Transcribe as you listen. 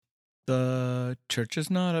The church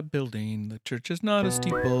is not a building. The church is not a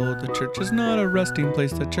steeple. The church is not a resting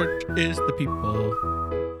place. The church is the people.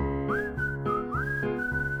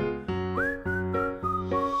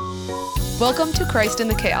 Welcome to Christ in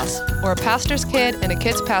the Chaos, where a pastor's kid and a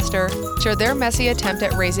kid's pastor share their messy attempt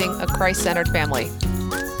at raising a Christ-centered family.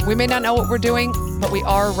 We may not know what we're doing, but we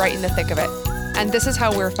are right in the thick of it. And this is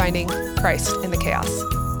how we're finding Christ in the chaos.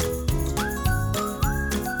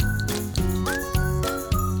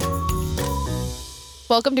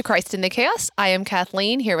 Welcome to Christ in the Chaos. I am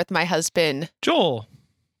Kathleen, here with my husband, Joel.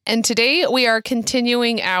 And today we are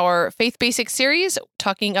continuing our Faith Basics series,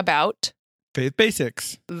 talking about Faith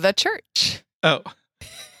Basics. the church. Oh,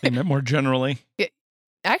 I meant more generally.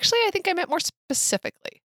 Actually, I think I meant more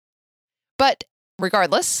specifically. But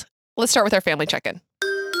regardless, let's start with our family check-in.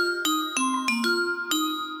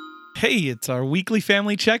 Hey, it's our weekly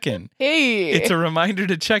family check-in. Hey! It's a reminder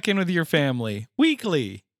to check in with your family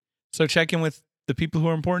weekly. So check in with the people who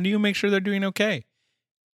are important to you. Make sure they're doing okay.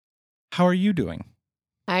 How are you doing?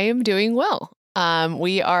 I am doing well.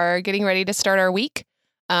 We are getting ready to start our week.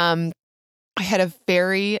 I had a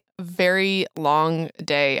very, very long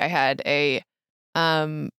day. I had a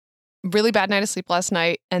really bad night of sleep last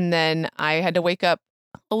night, and then I had to wake up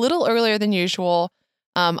a little earlier than usual.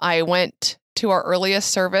 I went to our earliest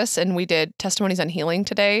service, and we did testimonies on healing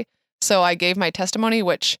today. So I gave my testimony,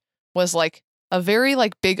 which was like a very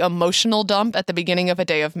big emotional dump at the beginning of a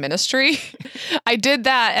day of ministry. I did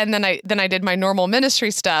that, and then I did my normal ministry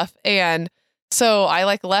stuff, and so I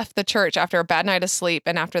left the church after a bad night of sleep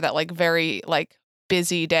and after that very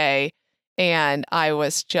busy day, and I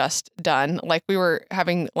was just done. We were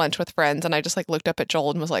having lunch with friends, and I just looked up at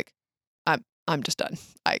Joel and was like, I'm just done.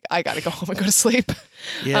 I got to go home and go to sleep.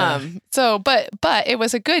 Yeah. But it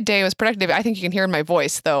was a good day. It was productive. I think you can hear in my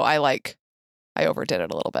voice though. I overdid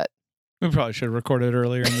it a little bit. We probably should have recorded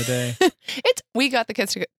earlier in the day. We got the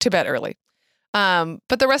kids to bed early.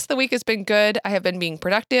 But the rest of the week has been good. I have been being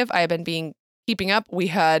productive. I have been keeping up. We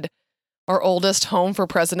had our oldest home for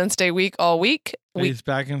President's Day week all week. He's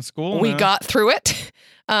back in school. We got through it.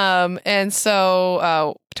 And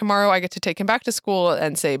so tomorrow I get to take him back to school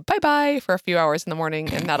and say bye-bye for a few hours in the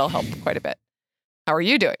morning, and that'll help quite a bit. How are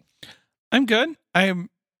you doing? I'm good.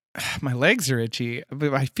 My legs are itchy.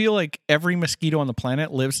 I feel like every mosquito on the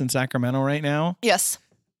planet lives in Sacramento right now. Yes.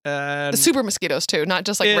 The super mosquitoes too, not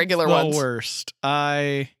just regular it's ones. The worst.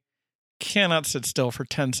 I cannot sit still for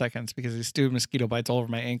 10 seconds because these stupid mosquito bites all over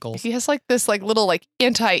my ankles. He has this little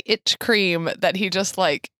anti-itch cream that he just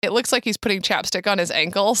it looks like he's putting chapstick on his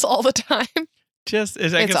ankles all the time. I guess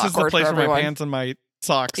it's the place where my pants and my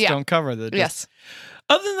socks don't cover the. Yes.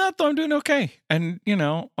 Other than that, though, I'm doing okay. And,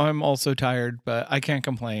 I'm also tired, but I can't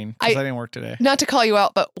complain because I didn't work today. Not to call you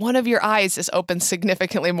out, but one of your eyes is open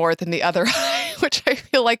significantly more than the other eye, which I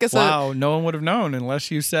feel like is Wow, no one would have known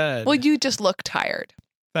unless you said. Well, you just look tired.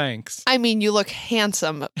 Thanks. I mean, you look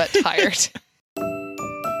handsome, but tired.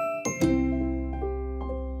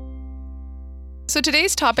 So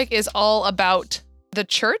today's topic is all about the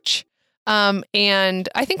church. And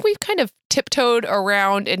I think we've kind of tiptoed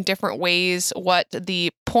around in different ways what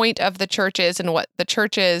the point of the church is and what the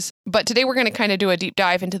church is. But today we're going to kind of do a deep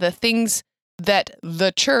dive into the things that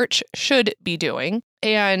the church should be doing.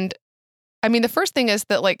 And I mean, the first thing is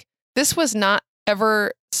that this was not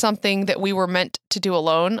ever something that we were meant to do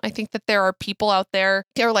alone. I think that there are people out there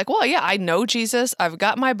that are well, yeah, I know Jesus. I've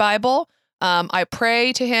got my Bible. I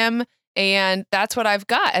pray to him. And that's what I've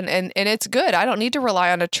got. And it's good. I don't need to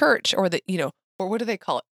rely on a church or or what do they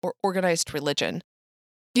call it? Or organized religion.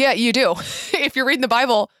 Yeah, you do. If you're reading the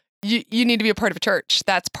Bible, you need to be a part of a church.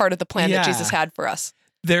 That's part of the plan that Jesus had for us.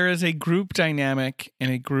 There is a group dynamic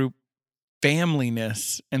and a group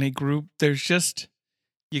familyness and a group. There's just,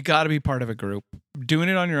 you got to be part of a group. Doing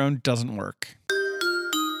it on your own doesn't work.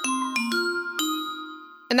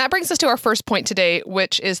 And that brings us to our first point today,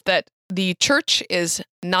 which is that the church is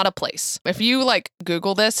not a place. If you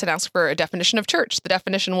Google this and ask for a definition of church, the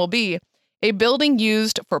definition will be a building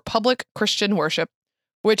used for public Christian worship,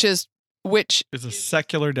 which is a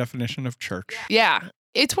secular definition of church. Yeah.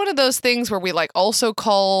 It's one of those things where we also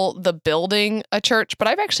call the building a church. But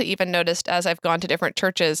I've actually even noticed as I've gone to different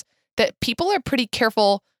churches that people are pretty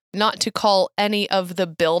careful not to call any of the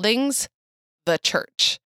buildings the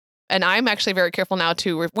church. And I'm actually very careful now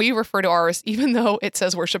we refer to ours, even though it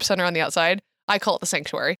says worship center on the outside, I call it the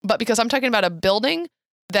sanctuary. But because I'm talking about a building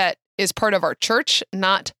that is part of our church,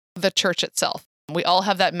 not the church itself. We all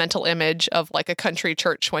have that mental image of a country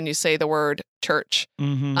church when you say the word church.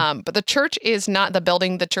 Mm-hmm. But the church is not the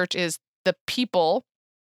building. The church is the people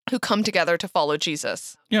who come together to follow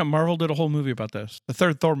Jesus. Yeah, Marvel did a whole movie about this. The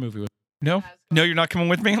third Thor movie No, you're not coming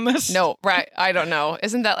with me on this. No, right? I don't know.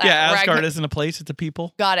 Isn't that Asgard isn't a place; it's a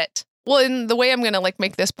people. Got it. Well, and the way I'm gonna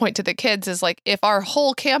make this point to the kids is if our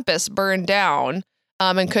whole campus burned down,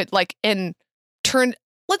 and could and turn,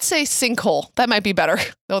 let's say sinkhole, that might be better,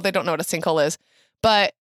 though they don't know what a sinkhole is,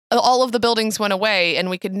 but all of the buildings went away and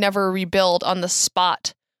we could never rebuild on the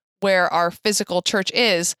spot where our physical church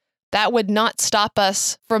is, that would not stop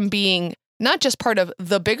us from being not just part of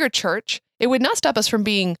the bigger church. It would not stop us from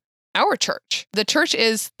being our church. The church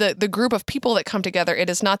is the group of people that come together. It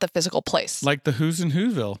is not the physical place. Like the Who's in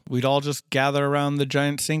Whoville. We'd all just gather around the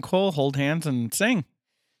giant sinkhole, hold hands, and sing.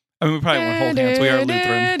 I mean, we probably won't hold hands. We are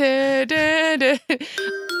Lutheran.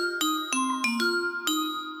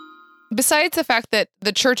 Besides the fact that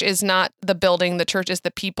the church is not the building, the church is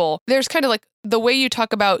the people, there's kind of the way you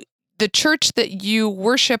talk about the church that you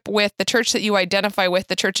worship with, the church that you identify with,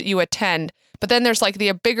 the church that you attend. But then there's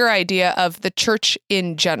the bigger idea of the church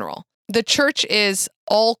in general. The church is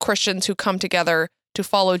all Christians who come together to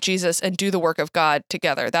follow Jesus and do the work of God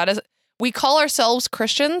together. That is, we call ourselves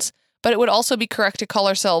Christians, but it would also be correct to call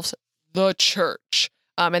ourselves the church.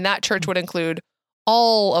 And that church would include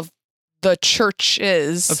all of the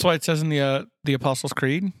churches. That's why it says in the Apostles'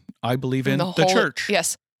 Creed, I believe in the church.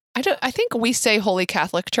 Yes. I think we say Holy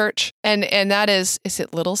Catholic Church, and that is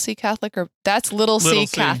it little c Catholic, or that's little c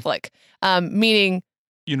Catholic, meaning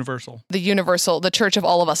universal. The church of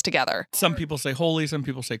all of us together. Some people say holy, some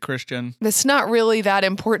people say Christian. It's not really that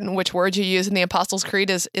important which words you use in the Apostles'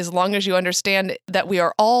 Creed, as long as you understand that we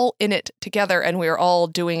are all in it together and we are all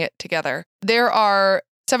doing it together. There are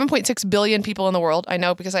 7.6 billion people in the world. I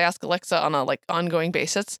know because I ask Alexa on a ongoing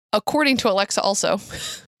basis. According to Alexa also,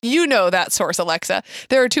 you know that source, Alexa,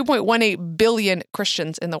 there are 2.18 billion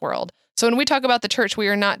Christians in the world. So when we talk about the church, we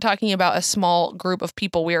are not talking about a small group of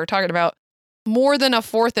people. We are talking about more than a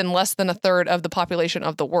fourth and less than a third of the population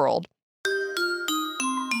of the world.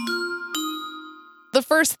 The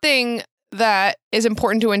first thing that is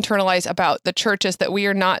important to internalize about the church is that we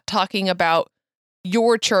are not talking about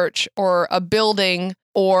your church or a building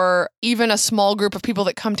or even a small group of people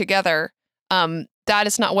that come together. That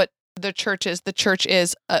is not what the church is. The church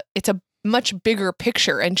is it's a much bigger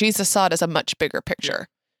picture, and Jesus saw it as a much bigger picture.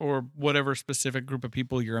 Or whatever specific group of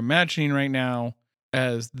people you're imagining right now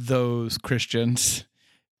as those Christians.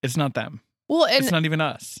 It's not them. Well, and it's not even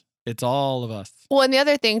us. It's all of us. Well, and the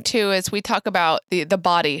other thing too is we talk about the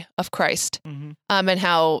body of Christ, and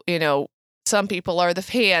how some people are the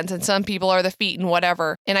hands and some people are the feet and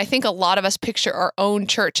whatever. And I think a lot of us picture our own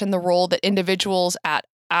church and the role that individuals at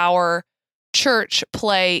our church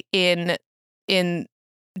play in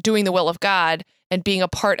doing the will of God and being a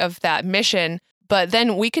part of that mission. But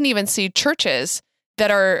then we can even see churches that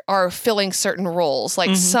are filling certain roles.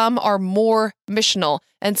 Some are more missional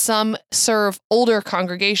and some serve older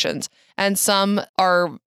congregations and some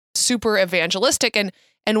are super evangelistic and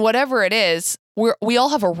whatever it is, we all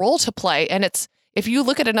have a role to play. And it's, if you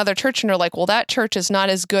look at another church and you're like, well, that church is not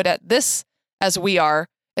as good at this as we are.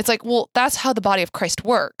 It's well, that's how the body of Christ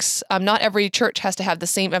works. Not every church has to have the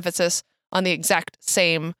same emphasis on the exact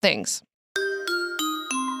same things.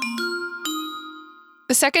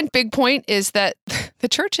 The second big point is that the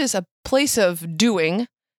church is a place of doing,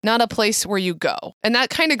 not a place where you go. And that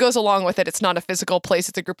kind of goes along with it. It's not a physical place.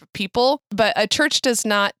 It's a group of people. But a church does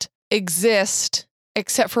not exist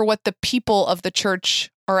except for what the people of the church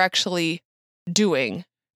are actually doing.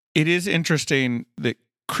 It is interesting that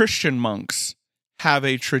Christian monks have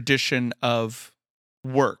a tradition of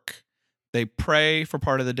work. They pray for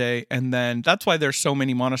part of the day, and then that's why there's so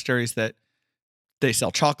many monasteries that they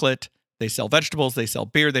sell chocolate, they sell vegetables, they sell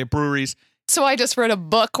beer, they have breweries. So I just read a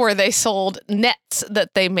book where they sold nets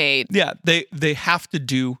that they made. Yeah, they have to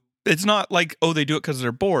do, it's not like, oh, they do it because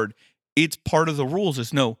they're bored. It's part of the rules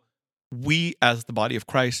is no, we as the body of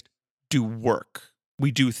Christ do work.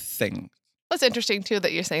 We do things. What's interesting too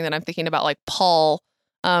that you're saying that, I'm thinking about Paul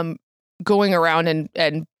going around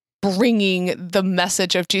and bringing the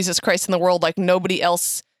message of Jesus Christ in the world like nobody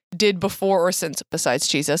else did before or since besides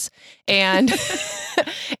Jesus. And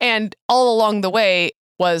and all along the way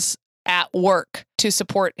was at work to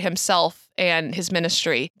support himself and his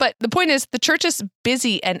ministry. But the point is, the church is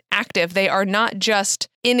busy and active. They are not just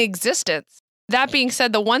in existence. That being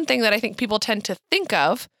said, the one thing that I think people tend to think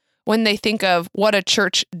of when they think of what a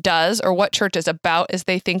church does or what church is about is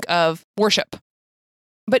they think of worship.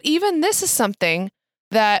 But even this is something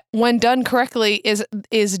that, when done correctly,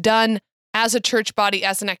 is done as a church body,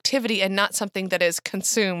 as an activity, and not something that is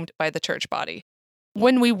consumed by the church body.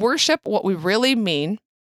 When we worship, what we really mean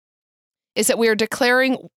is that we are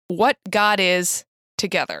declaring what God is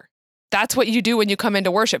together. that's what you do when you come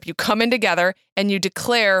into worship. You come in together and you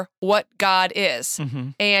declare what God is.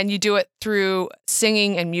 And you do it through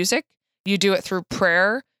singing and music. You do it through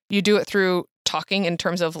prayer. You do it through talking in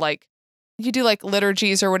terms of like, you do like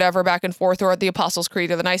liturgies or whatever back and forth, or the Apostles'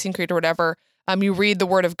 Creed or the Nicene Creed or whatever. You read the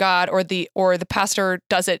Word of God, or the pastor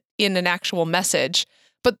does it in an actual message.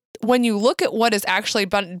 But when you look at what is actually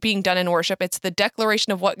being done in worship, it's the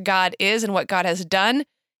declaration of what God is and what God has done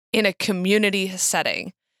in a community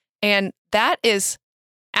setting. And that is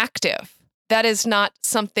active. That is not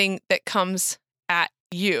something that comes at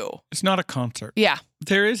you. It's not a concert. Yeah.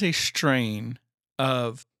 There is a strain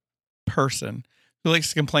of person who likes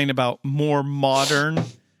to complain about more modern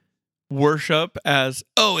worship as,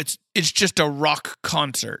 oh, it's just a rock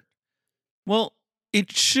concert. Well,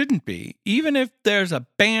 it shouldn't be. Even if there's a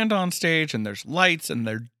band on stage and there's lights and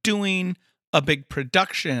they're doing a big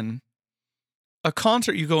production, a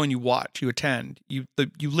concert you go and you watch, you attend, you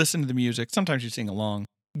listen to the music, sometimes you sing along.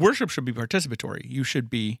 Worship should be participatory. You should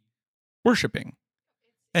be worshiping.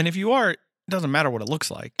 And if you are, it doesn't matter what it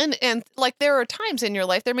looks like. And like there are times in your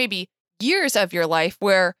life, there may be years of your life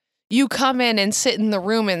where you come in and sit in the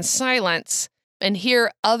room in silence and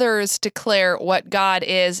hear others declare what God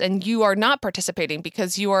is, and you are not participating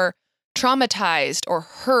because you are traumatized or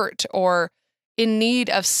hurt or in need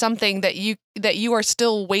of something that you are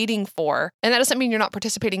still waiting for. And that doesn't mean you're not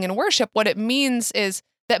participating in worship. What it means is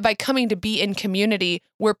that by coming to be in community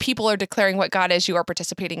where people are declaring what God is, you are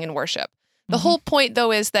participating in worship. The whole point,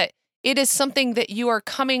 though, is that it is something that you are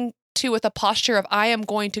coming to with a posture of, I am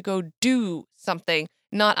going to go do something,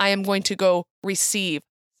 not I am going to go receive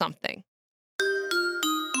something.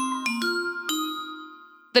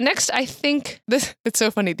 The next, I think, it's so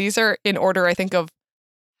funny. These are in order, I think, of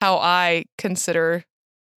how I consider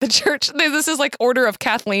the church. This is like order of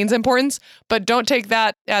Kathleen's importance, but don't take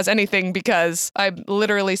that as anything because I'm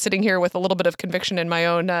literally sitting here with a little bit of conviction in my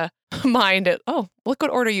own mind. Oh, look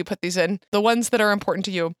what order you put these in. The ones that are important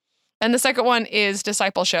to you. And the second one is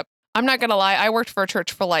discipleship. I'm not going to lie. I worked for a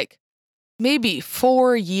church for like maybe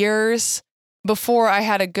 4 years before I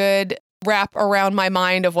had a good wrap around my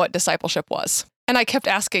mind of what discipleship was. And I kept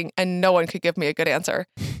asking and no one could give me a good answer.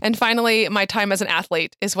 And finally, my time as an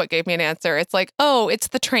athlete is what gave me an answer. It's like, oh, it's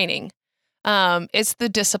the training. It's the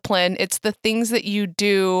discipline. It's the things that you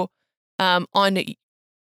do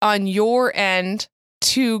on your end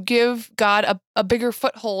to give God a bigger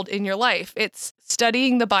foothold in your life. It's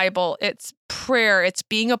studying the Bible. It's prayer. It's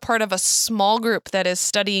being a part of a small group that is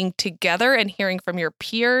studying together and hearing from your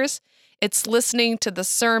peers. It's listening to the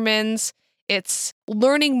sermons. It's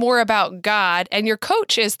learning more about God, and your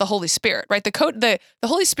coach is the Holy Spirit, right? The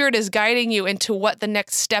Holy Spirit is guiding you into what the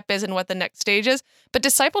next step is and what the next stage is. But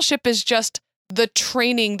discipleship is just the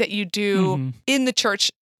training that you do in the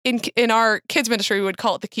church. In our kids ministry, we would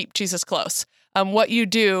call it the Keep Jesus Close. What you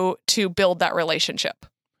do to build that relationship.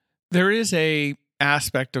 There is a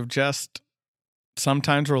aspect of just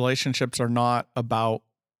sometimes relationships are not about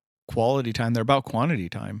quality time; they're about quantity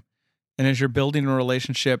time. And as you're building a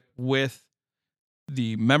relationship with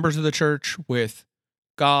the members of the church, with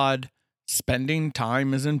God, spending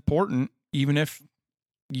time is important, even if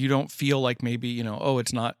you don't feel like maybe, oh,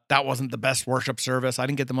 that wasn't the best worship service. I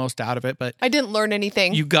didn't get the most out of it, but I didn't learn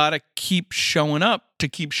anything. You got to keep showing up to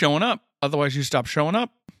keep showing up. Otherwise you stop showing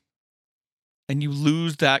up and you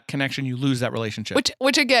lose that connection. You lose that relationship.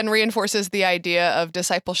 Which again reinforces the idea of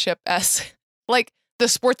discipleship as like the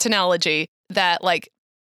sports analogy that like,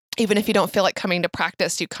 even if you don't feel like coming to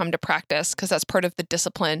practice, you come to practice because that's part of the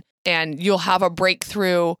discipline, and you'll have a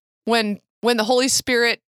breakthrough when the Holy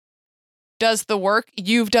Spirit does the work.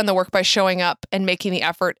 You've done the work by showing up and making the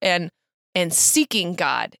effort and seeking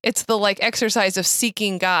God. It's the like exercise of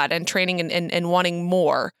seeking God and training and wanting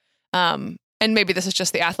more. And maybe this is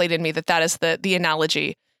just the athlete in me that is the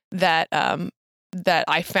analogy that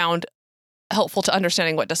I found helpful to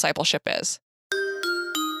understanding what discipleship is.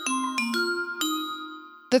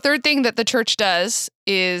 The third thing that the church does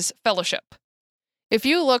is fellowship. If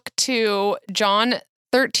you look to John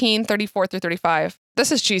 13:34-35,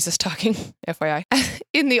 this is Jesus talking, FYI.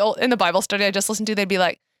 In the Bible study I just listened to, they'd be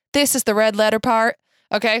like, this is the red letter part.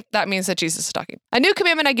 Okay, that means that Jesus is talking. A new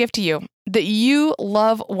commandment I give to you, that you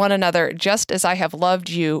love one another just as I have loved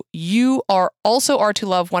you. You are to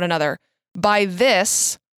love one another. By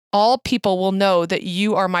this, all people will know that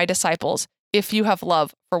you are my disciples if you have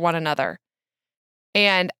love for one another.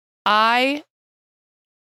 And this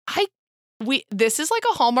is like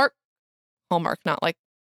a hallmark, not like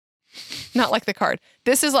the card.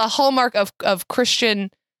 This is a hallmark of Christian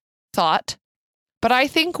thought, but I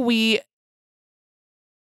think we,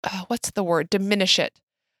 diminish it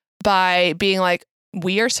by being like,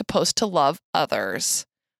 we are supposed to love others.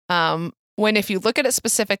 When if you look at it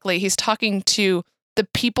specifically, he's talking to the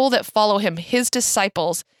people that follow him, his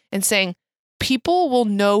disciples, and saying, people will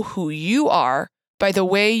know who you are by the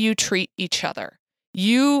way you treat each other.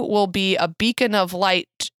 You will be a beacon of light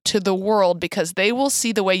to the world because they will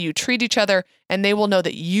see the way you treat each other and they will know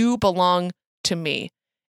that you belong to me.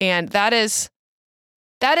 And that is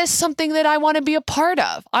something that I want to be a part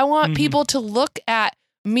of. I want people to look at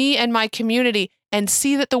me and my community and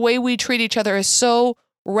see that the way we treat each other is so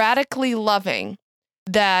radically loving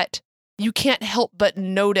that you can't help but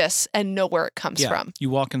notice and know where it comes from.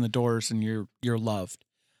 You walk in the doors and you're loved.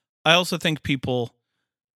 I also think people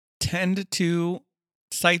tend to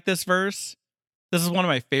cite this verse. This is one of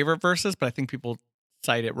my favorite verses, but I think people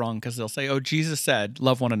cite it wrong because they'll say, oh, Jesus said,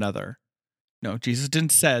 love one another. No, Jesus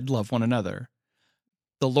didn't said, love one another.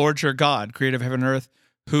 The Lord your God, creator of heaven and earth,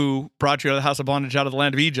 who brought you out of the house of bondage out of the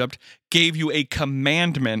land of Egypt, gave you a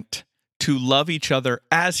commandment to love each other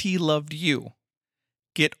as he loved you.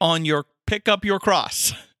 Pick up your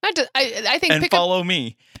cross. I think follow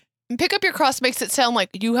me. Pick up your cross makes it sound like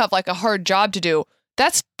you have like a hard job to do.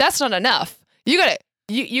 That's not enough. You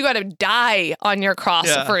gotta die on your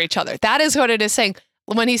cross for each other. That is what it is saying.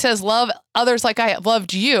 When he says love others like I have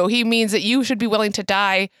loved you, he means that you should be willing to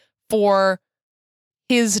die for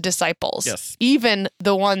his disciples. Yes. Even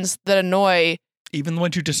the ones that annoy. Even the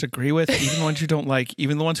ones you disagree with, even the ones you don't like,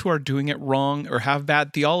 even the ones who are doing it wrong or have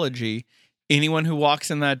bad theology, anyone who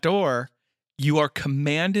walks in that door, you are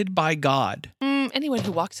commanded by God. Anyone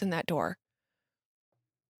who walks in that door.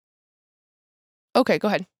 Okay, go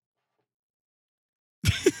ahead.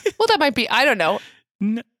 Well, that might be, I don't know.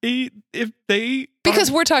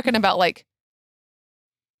 Because we're talking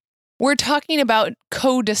about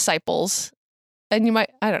co-disciples. And you might,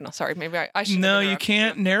 I don't know, sorry, maybe I should. No, you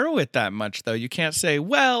can't narrow it that much, though. You can't say,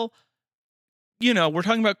 well, we're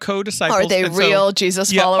talking about co-disciples. Are they real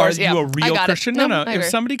Jesus followers? Are you a real Christian? No. I If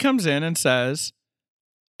somebody comes in and says,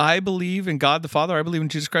 I believe in God the Father, I believe in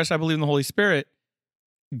Jesus Christ, I believe in the Holy Spirit,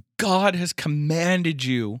 God has commanded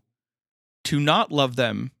you to not love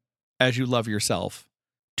them as you love yourself,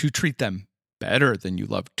 to treat them better than you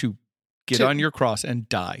love, to get on your cross and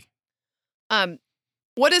die.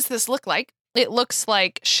 What does this look like? It looks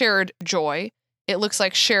like shared joy. It looks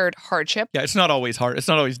like shared hardship. Yeah, it's not always hard. It's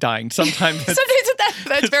not always dying. Sometimes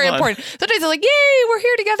that's very fun. important. Sometimes it's like, yay, we're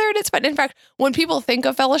here together and it's fun. In fact, when people think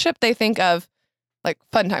of fellowship, they think of like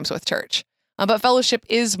fun times with church. But fellowship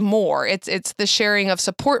is more. It's the sharing of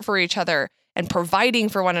support for each other and providing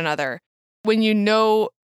for one another. When you know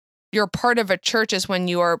you're part of a church is when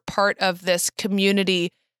you are part of this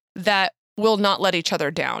community that will not let each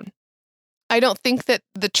other down. I don't think that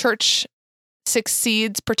the church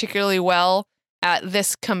succeeds particularly well at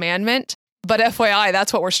this commandment, but FYI,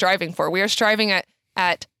 that's what we're striving for. We are striving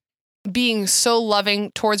at being so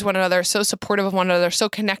loving towards one another, so supportive of one another, so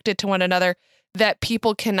connected to one another that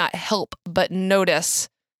people cannot help but notice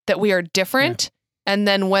that we are different. Yeah. And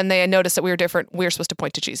then when they notice that we are different, we're supposed to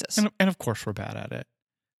point to Jesus. And of course we're bad at it.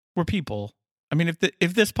 We're people. I mean,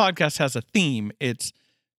 if this podcast has a theme, it's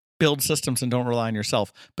build systems and don't rely on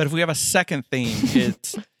yourself. But if we have a second theme,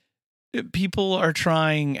 it's people are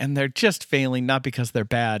trying and they're just failing, not because they're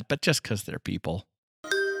bad, but just because they're people.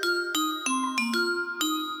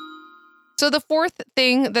 So the fourth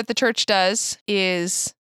thing that the church does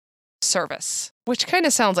is service, which kind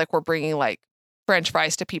of sounds like we're bringing like French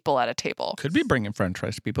fries to people at a table. Could be bringing French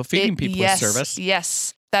fries to people, feeding people with service.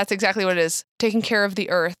 Yes, that's exactly what it is. Taking care of the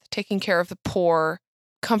earth, taking care of the poor,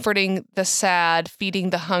 comforting the sad, feeding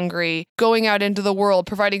the hungry, going out into the world,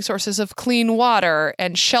 providing sources of clean water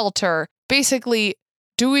and shelter, basically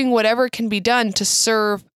doing whatever can be done to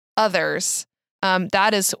serve others.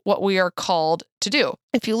 That is what we are called to do.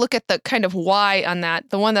 If you look at the kind of why on that,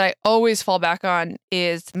 the one that I always fall back on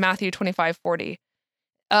is Matthew 25:40.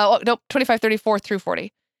 25:34 through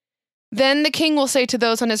 40. Then the king will say to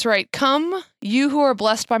those on his right, "Come, you who are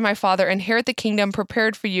blessed by my Father, inherit the kingdom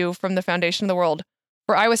prepared for you from the foundation of the world.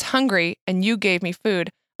 For I was hungry, and you gave me food.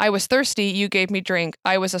 I was thirsty, you gave me drink.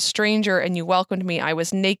 I was a stranger, and you welcomed me. I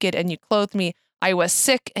was naked, and you clothed me. I was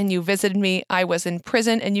sick, and you visited me. I was in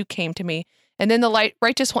prison, and you came to me." And then the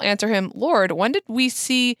righteous will answer him, "Lord, when did we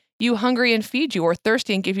see you hungry and feed you, or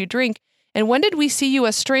thirsty and give you drink? And when did we see you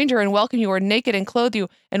a stranger and welcome you, or naked and clothe you?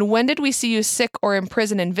 And when did we see you sick or in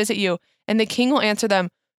prison and visit you?" And the king will answer them,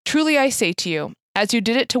 "Truly I say to you, as you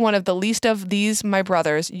did it to one of the least of these my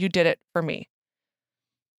brothers, you did it for me."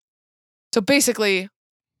 So basically,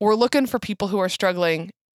 we're looking for people who are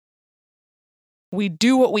struggling. We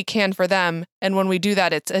do what we can for them. And when we do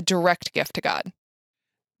that, it's a direct gift to God.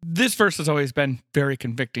 this verse has always been very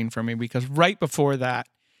convicting for me, because right before that,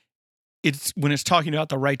 it's when it's talking about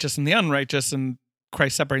the righteous and the unrighteous and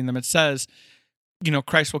Christ separating them, it says,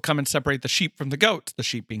 Christ will come and separate the sheep from the goats, the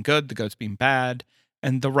sheep being good, the goats being bad,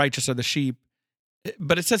 and the righteous are the sheep.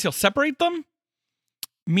 But it says he'll separate them,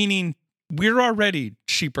 meaning we're already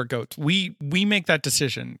sheep or goats. We make that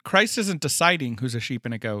decision. Christ isn't deciding who's a sheep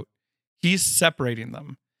and a goat. He's separating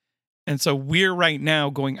them. And so we're right now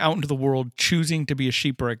going out into the world choosing to be a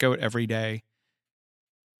sheep or a goat every day.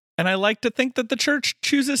 And I like to think that the church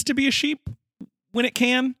chooses to be a sheep when it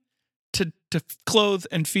can, to clothe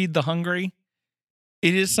and feed the hungry.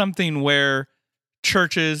 It is something where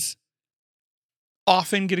churches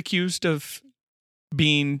often get accused of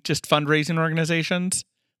being just fundraising organizations.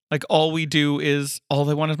 Like, all we do is, all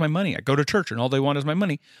they want is my money. I go to church and all they want is my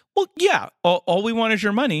money. Well, yeah, all we want is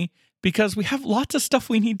your money, because we have lots of stuff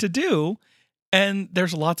we need to do, and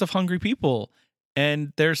there's lots of hungry people,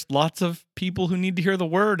 and there's lots of people who need to hear the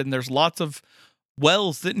word, and there's lots of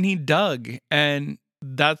wells that need dug. And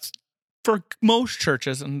that's for most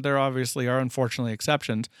churches, and there obviously are unfortunately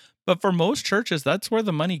exceptions, but for most churches, that's where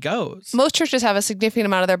the money goes. Most churches have a significant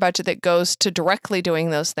amount of their budget that goes to directly doing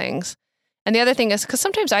those things. And the other thing is, because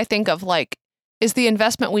sometimes I think of is the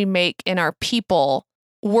investment we make in our people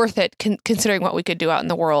worth it, considering what we could do out in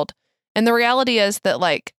the world? And the reality is that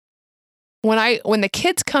when the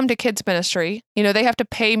kids come to kids ministry, they have to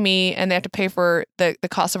pay me and they have to pay for the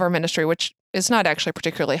cost of our ministry, which is not actually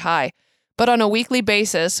particularly high. But on a weekly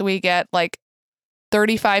basis, we get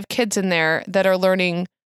 35 kids in there that are learning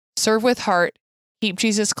serve with heart, keep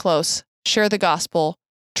Jesus close, share the gospel,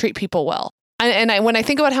 treat people well. And when I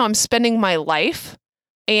think about how I'm spending my life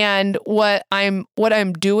and what I'm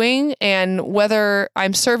doing, and whether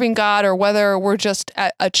I'm serving God or whether we're just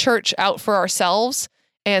at a church out for ourselves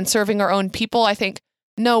and serving our own people, I think,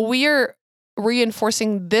 no, we are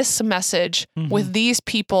reinforcing this message with these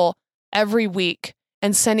people every week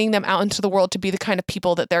and sending them out into the world to be the kind of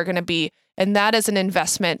people that they're going to be. And that is an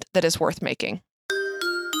investment that is worth making.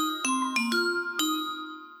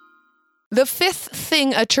 The fifth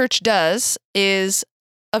thing a church does is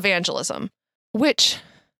evangelism, which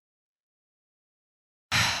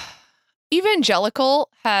evangelical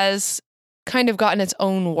has kind of gotten its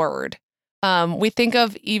own word. We think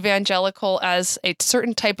of evangelical as a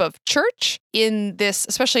certain type of church in this,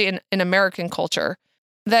 especially in American culture,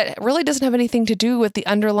 that really doesn't have anything to do with the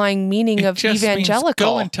underlying meaning of evangelical. Means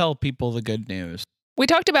go and tell people the good news. We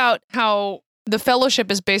talked about how the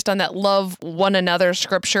fellowship is based on that love one another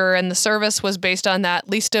scripture, and the service was based on that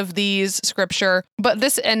least of these scripture. But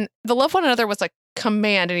the love one another was a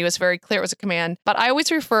command, and he was very clear it was a command. But I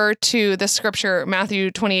always refer to this scripture,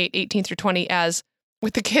 Matthew 28:18-20, as,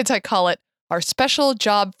 with the kids, I call it our special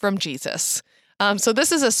job from Jesus. So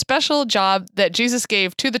this is a special job that Jesus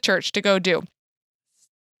gave to the church to go do.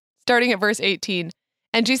 Starting at verse 18,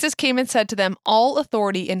 and Jesus came and said to them, all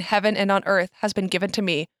authority in heaven and on earth has been given to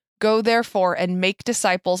me. Go therefore and make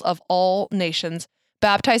disciples of all nations,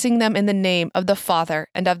 baptizing them in the name of the Father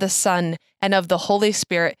and of the Son and of the Holy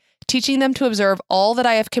Spirit, teaching them to observe all that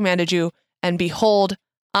I have commanded you. And behold,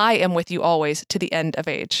 I am with you always to the end of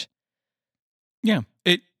age. Yeah,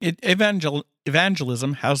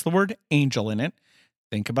 evangelism has the word angel in it.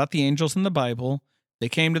 Think about the angels in the Bible. They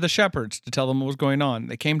came to the shepherds to tell them what was going on.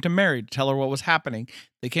 They came to Mary to tell her what was happening.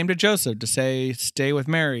 They came to Joseph to say, stay with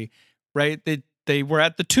Mary, right? They were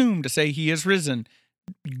at the tomb to say he is risen.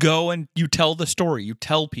 Go and you tell the story. You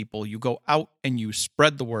tell people. You go out and you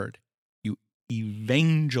spread the word. You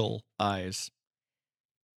evangelize.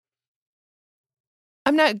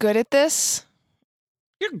 I'm not good at this.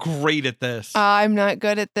 You're great at this. I'm not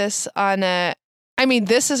good at this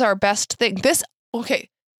this is our best thing. Okay,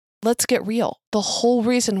 let's get real. The whole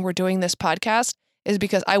reason we're doing this podcast is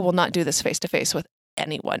because I will not do this face-to-face with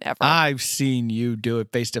anyone ever. I've seen you do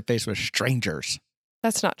it face-to-face with strangers.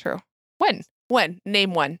 That's not true. When?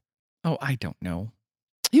 Name one. Oh, I don't know.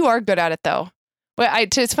 You are good at it, though.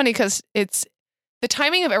 It's funny because the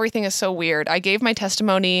timing of everything is so weird. I gave my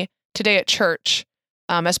testimony today at church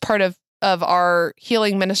as part of our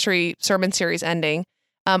healing ministry sermon series ending.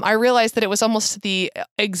 I realized that it was almost the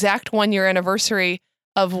exact 1-year anniversary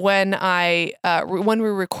of when we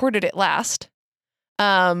recorded it last,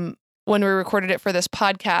 when we recorded it for this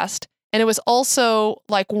podcast. And it was also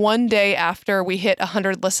one day after we hit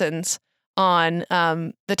 100 listens on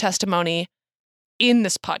the testimony in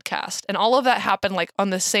this podcast. And all of that happened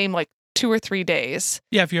on the same 2 or 3 days.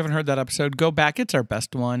 Yeah, if you haven't heard that episode, go back. It's our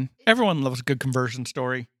best one. Everyone loves a good conversion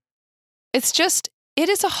story. It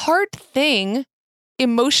is a hard thing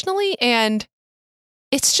emotionally, and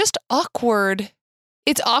it's just awkward.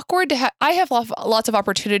 it's awkward to I have lots of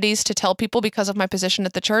opportunities to tell people because of my position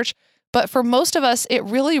at the church, but for most of us, it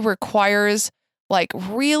really requires like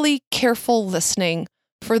really careful listening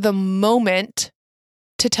for the moment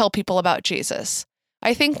to tell people about Jesus.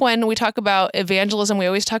 I think when we talk about evangelism, we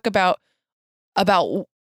always talk about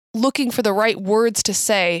looking for the right words to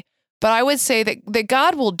say, but I would say that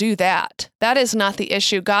God will do that. That is not the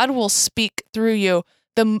issue. God will speak through you.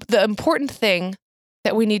 The important thing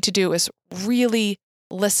that we need to do is really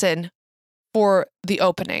listen for the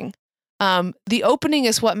opening. The opening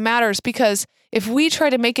is what matters, because if we try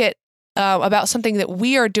to make it about something that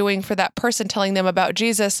we are doing for that person, telling them about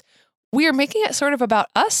Jesus, we are making it sort of about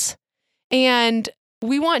us, and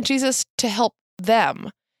we want Jesus to help them.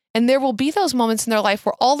 And there will be those moments in their life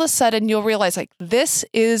where all of a sudden you'll realize, like, this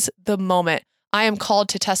is the moment I am called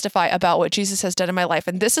to testify about what Jesus has done in my life.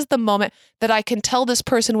 And this is the moment that I can tell this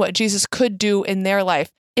person what Jesus could do in their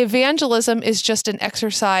life. Evangelism is just an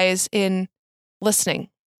exercise in listening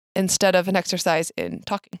instead of an exercise in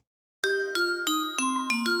talking.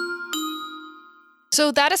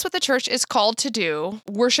 So that is what the church is called to do: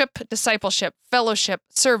 worship, discipleship, fellowship,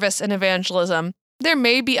 service, and evangelism. There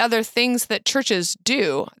may be other things that churches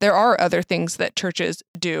do. There are other things that churches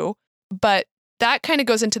do, but that kind of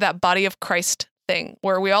goes into that body of Christ thing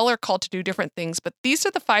where we all are called to do different things. But these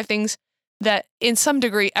are the 5 things that in some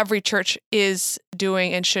degree every church is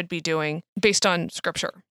doing and should be doing based on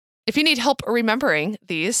scripture. If you need help remembering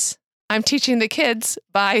these, I'm teaching the kids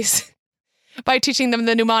by teaching them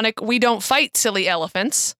the mnemonic, we don't fight silly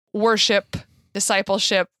elephants: worship,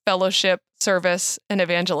 discipleship, fellowship, service, and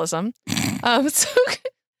evangelism.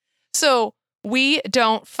 So we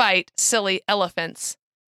don't fight silly elephants.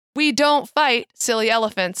 We don't fight silly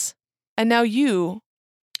elephants. And now you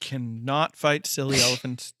cannot fight silly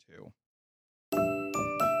elephants too.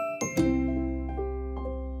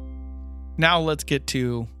 Now let's get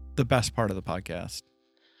to the best part of the podcast.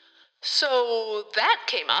 So that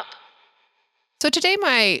came up. So today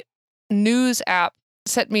my news app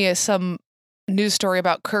sent me some news story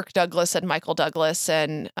about Kirk Douglas and Michael Douglas,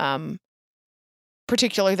 and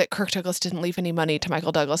particularly that Kirk Douglas didn't leave any money to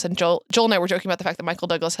Michael Douglas. And Joel and I were joking about the fact that Michael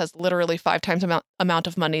Douglas has literally 5 times amount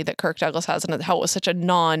of money that Kirk Douglas has, and how it was such a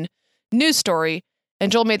non-news story.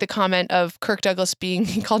 And Joel made the comment of Kirk Douglas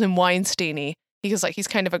he called him Weinsteiny. He's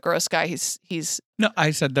kind of a gross guy. He's No,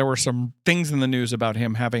 I said there were some things in the news about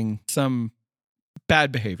him having some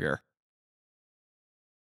bad behavior.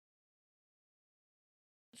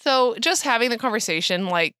 So just having the conversation,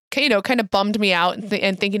 kind of bummed me out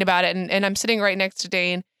and thinking about it. And I'm sitting right next to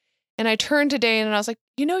Dane, and I turned to Dane and I was like,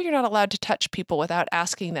 you're not allowed to touch people without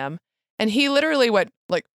asking them. And he literally went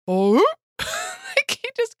like, oh, he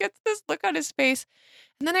just gets this look on his face.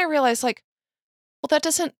 And then I realized well, that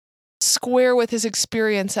doesn't square with his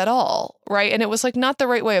experience at all. Right. And it was not the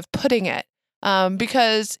right way of putting it.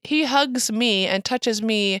 Because he hugs me and touches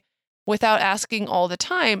me without asking all the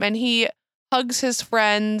time. And he hugs his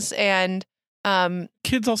friends, and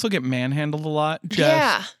kids also get manhandled a lot.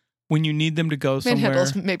 Yeah. When you need them to go somewhere. Manhandle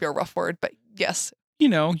is maybe a rough word, but yes. You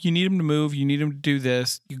need them to move. You need them to do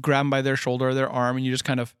this. You grab them by their shoulder or their arm, and you just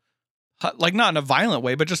kind of, not in a violent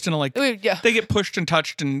way, but just in a they get pushed and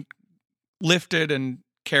touched and lifted and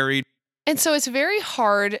carried. And so it's very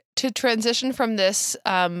hard to transition from this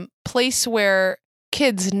place where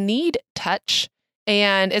kids need touch,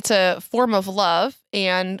 and it's a form of love.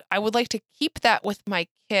 And I would like to keep that with my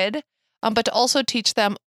kid, but to also teach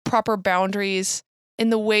them proper boundaries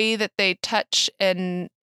in the way that they touch and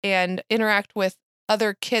interact with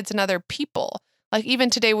other kids and other people. Like even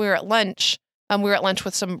today we were at lunch. We were at lunch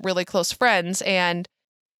with some really close friends, and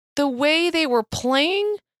the way they were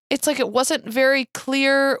playing, it's it wasn't very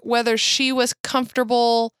clear whether she was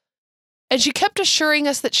comfortable. And she kept assuring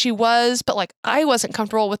us that she was, but I wasn't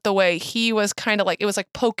comfortable with the way he was kind of it was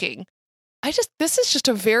poking. This is just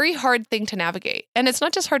a very hard thing to navigate. And it's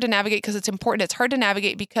not just hard to navigate because it's important. It's hard to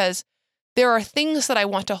navigate because there are things that I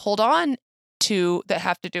want to hold on to that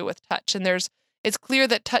have to do with touch. And it's clear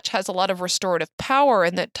that touch has a lot of restorative power,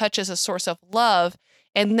 and that touch is a source of love.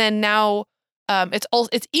 And then now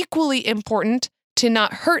it's equally important to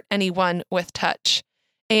not hurt anyone with touch.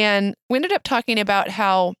 And we ended up talking about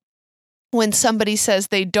how when somebody says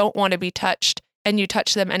they don't want to be touched and you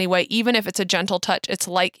touch them anyway, even if it's a gentle touch, it's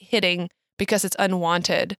like hitting because it's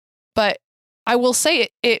unwanted. But I will say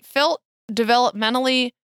it felt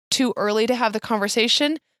developmentally too early to have the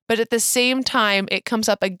conversation, but at the same time, it comes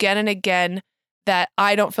up again and again that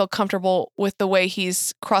I don't feel comfortable with the way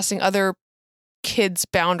he's crossing other kids'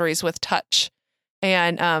 boundaries with touch.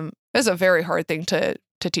 And it's a very hard thing to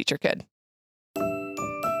teach your kid.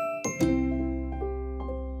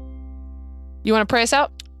 You want to pray us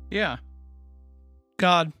out? Yeah.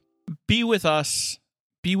 God, be with us,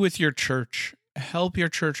 be with your church, help your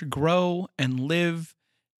church grow and live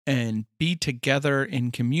and be together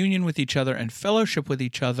in communion with each other and fellowship with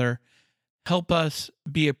each other. Help us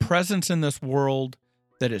be a presence in this world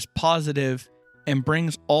that is positive and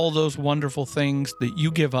brings all those wonderful things that you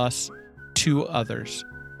give us to others.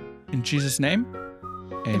 In Jesus' name,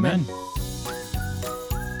 amen.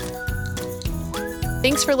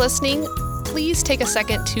 Thanks for listening. Please take a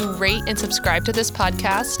second to rate and subscribe to this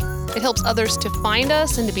podcast. It helps others to find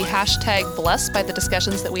us and to be #blessed by the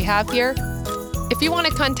discussions that we have here. If you want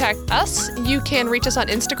to contact us, you can reach us on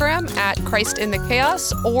Instagram at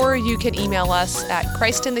ChristInTheChaos, or you can email us at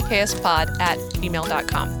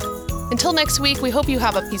ChristInTheChaospod@gmail.com. Until next week, we hope you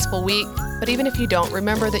have a peaceful week. But even if you don't,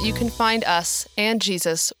 remember that you can find us and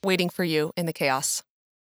Jesus waiting for you in the chaos.